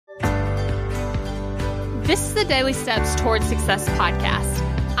This is the Daily Steps Towards Success podcast.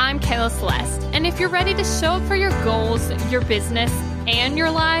 I'm Kayla Celeste, and if you're ready to show up for your goals, your business, and your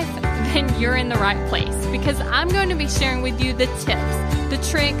life, then you're in the right place, because I'm going to be sharing with you the tips, the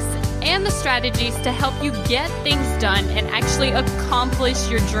tricks, and the strategies to help you get things done and actually accomplish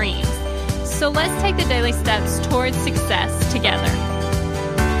your dreams. So let's take the daily steps towards success together.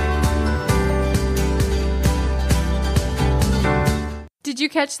 Did you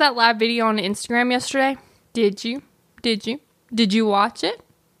catch that live video on Instagram yesterday? Did you? Did you watch it?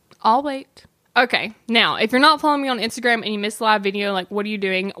 I'll wait. Okay, now, if you're not following me on Instagram and you missed the live video, like, what are you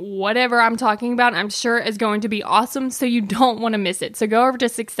doing? Whatever I'm talking about, I'm sure is going to be awesome, so you don't want to miss it. So go over to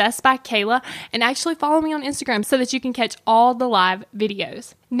Success by Kayla and actually follow me on Instagram so that you can catch all the live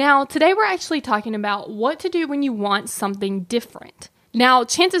videos. Now, today we're actually talking about what to do when you want something different. Now,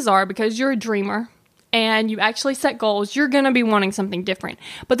 chances are, because you're a dreamer and you actually set goals, you're going to be wanting something different.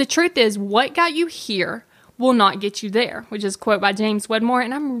 But the truth is, what got you here will not get you there, which is a quote by James Wedmore,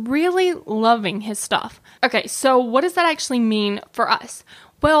 and I'm really loving his stuff. Okay, so what does that actually mean for us?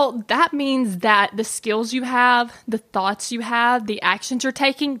 Well, that means that the skills you have, the thoughts you have, the actions you're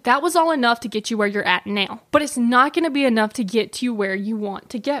taking, that was all enough to get you where you're at now. But it's not going to be enough to get you where you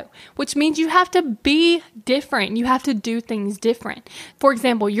want to go, which means you have to be different. You have to do things different. For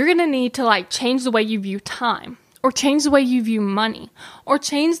example, you're going to need to change the way you view time, or change the way you view money, or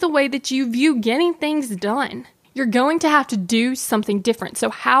change the way that you view getting things done. You're going to have to do something different.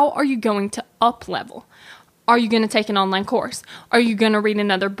 So how are you going to up level? Are you going to take an online course? Are you going to read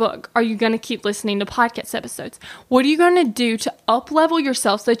another book? Are you going to keep listening to podcast episodes? What are you going to do to up level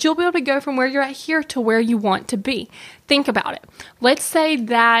yourself so that you'll be able to go from where you're at here to where you want to be? Think about it. Let's say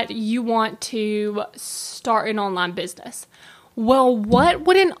that you want to start an online business. Well, what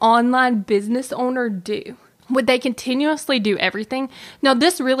would an online business owner do? Would they continuously do everything? Now,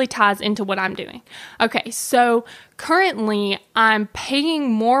 this really ties into what I'm doing. Okay, so currently I'm paying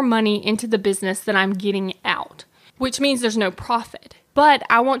more money into the business than I'm getting out, which means there's no profit. But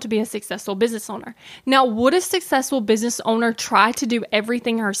I want to be a successful business owner. Now, would a successful business owner try to do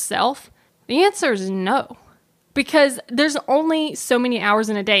everything herself? The answer is no. Because there's only so many hours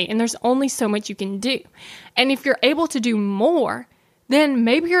in a day, and there's only so much you can do. And if you're able to do more, then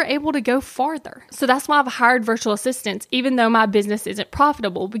maybe you're able to go farther. So that's why I've hired virtual assistants, even though my business isn't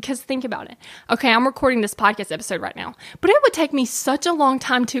profitable, because think about it. Okay, I'm recording this podcast episode right now, but it would take me such a long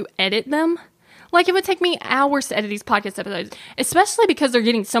time to edit them. It would take me hours to edit these podcast episodes, especially because they're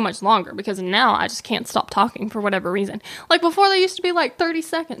getting so much longer, because now I just can't stop talking for whatever reason. Before they used to be 30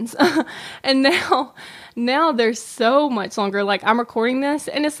 seconds, and now they're so much longer. I'm recording this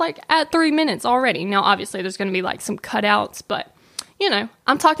and it's at 3 minutes already. Now, obviously there's going to be some cutouts, but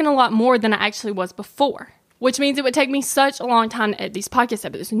I'm talking a lot more than I actually was before, which means it would take me such a long time to edit these podcast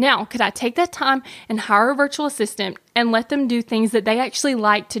episodes. Now, could I take that time and hire a virtual assistant and let them do things that they actually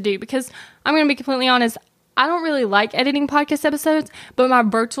like to do? Because I'm going to be completely honest, I don't really like editing podcast episodes, but my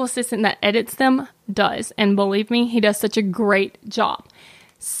virtual assistant that edits them does. And believe me, he does such a great job.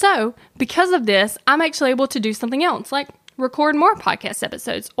 So because of this, I'm actually able to do something else, record more podcast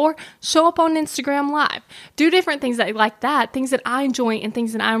episodes, or show up on Instagram Live. Do different things like that, things that I enjoy and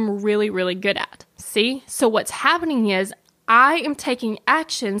things that I'm really, really good at. See? So what's happening is I am taking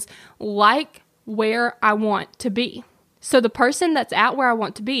actions where I want to be. So the person that's at where I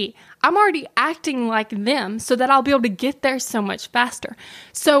want to be, I'm already acting like them so that I'll be able to get there so much faster.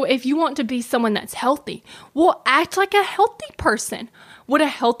 So if you want to be someone that's healthy, well, act like a healthy person. Would a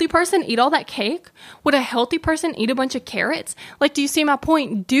healthy person eat all that cake? Would a healthy person eat a bunch of carrots? Do you see my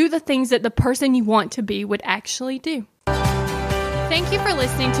point? Do the things that the person you want to be would actually do. Thank you for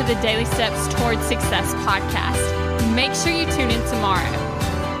listening to the Daily Steps Towards Success podcast. Make sure you tune in tomorrow.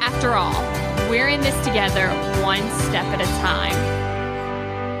 After all, we're in this together, one step at a time.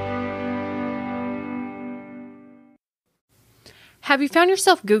 Have you found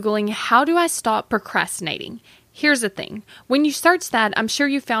yourself Googling, how do I stop procrastinating? Here's the thing. When you search that, I'm sure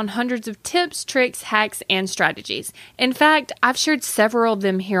you found hundreds of tips, tricks, hacks, and strategies. In fact, I've shared several of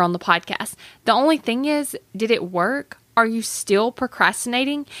them here on the podcast. The only thing is, did it work? Are you still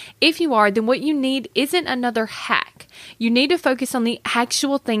procrastinating? If you are, then what you need isn't another hack. You need to focus on the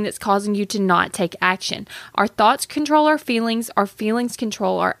actual thing that's causing you to not take action. Our thoughts control our feelings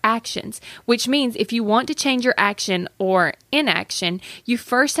control our actions, which means if you want to change your action or inaction, you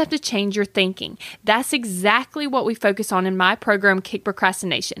first have to change your thinking. That's exactly what we focus on in my program, Kick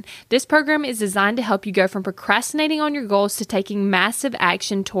Procrastination. This program is designed to help you go from procrastinating on your goals to taking massive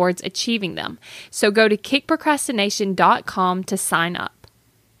action towards achieving them. So go to kickprocrastination.com to sign up.